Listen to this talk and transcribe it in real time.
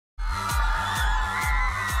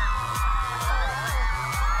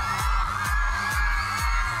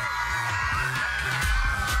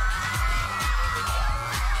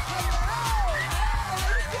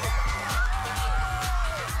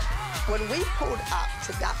When we pulled up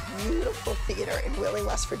to that beautiful theater in Wheeling,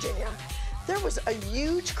 West Virginia, there was a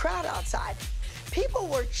huge crowd outside. People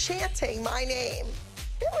were chanting my name.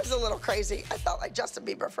 It was a little crazy. I felt like Justin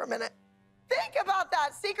Bieber for a minute. Think about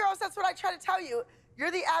that. See, girls, that's what I try to tell you.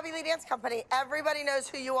 You're the Abby Lee Dance Company. Everybody knows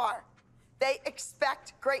who you are. They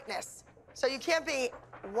expect greatness. So you can't be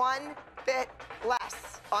one bit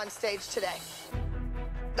less on stage today.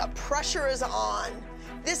 The pressure is on.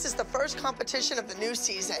 This is the first competition of the new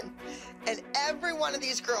season, and every one of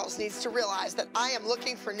these girls needs to realize that I am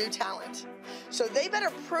looking for new talent. So they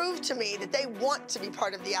better prove to me that they want to be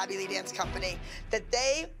part of the Abby Lee Dance Company, that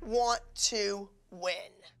they want to win.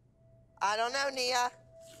 I don't know, Nia.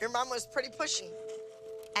 Your mom was pretty pushy.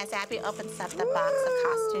 As Abby opens up the box of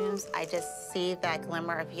costumes, I just see that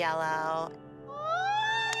glimmer of yellow.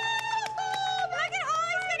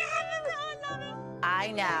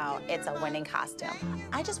 I know it's a winning costume.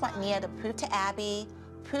 I just want Nia to prove to Abby,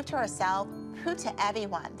 prove to herself, prove to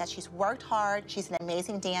everyone that she's worked hard, she's an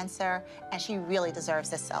amazing dancer, and she really deserves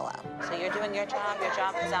this solo. So you're doing your job. Your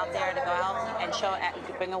job is out there to go out and show,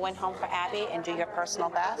 bring a win home for Abby and do your personal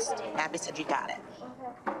best. Abby said you got it.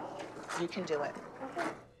 You can do it.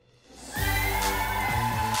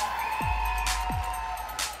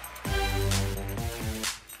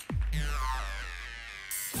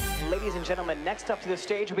 Ladies and gentlemen, next up to the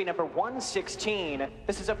stage will be number 116.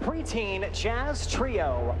 This is a preteen jazz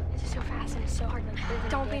trio. This is so fast and it's so hard.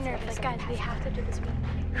 Don't be nervous, guys. We have to do this. We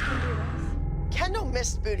can do this. Kendall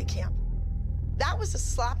missed booty camp. That was a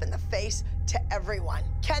slap in the face to everyone.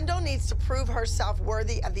 Kendall needs to prove herself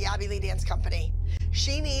worthy of the Abby Lee Dance Company.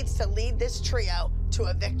 She needs to lead this trio to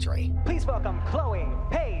a victory. Please welcome Chloe,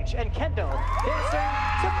 Paige, and Kendall,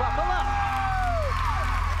 dancing to Buckle Up.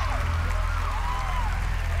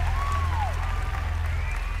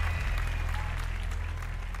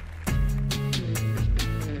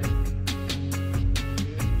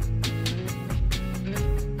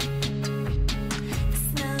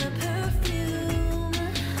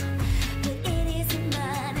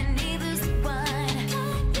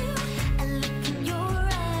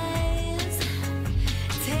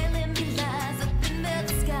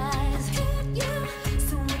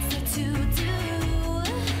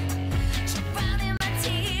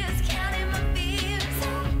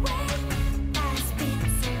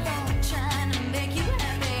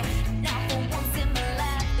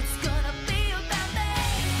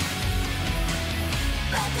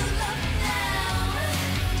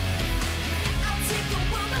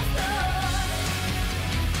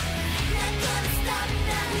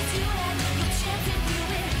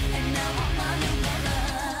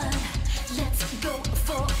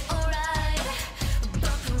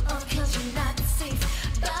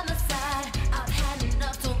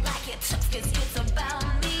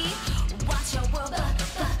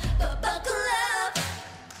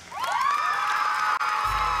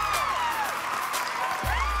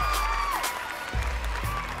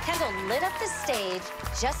 Kendall lit up the stage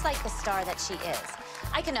just like the star that she is.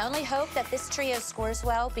 I can only hope that this trio scores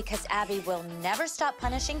well because Abby will never stop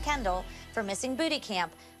punishing Kendall for missing booty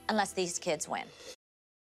camp unless these kids win.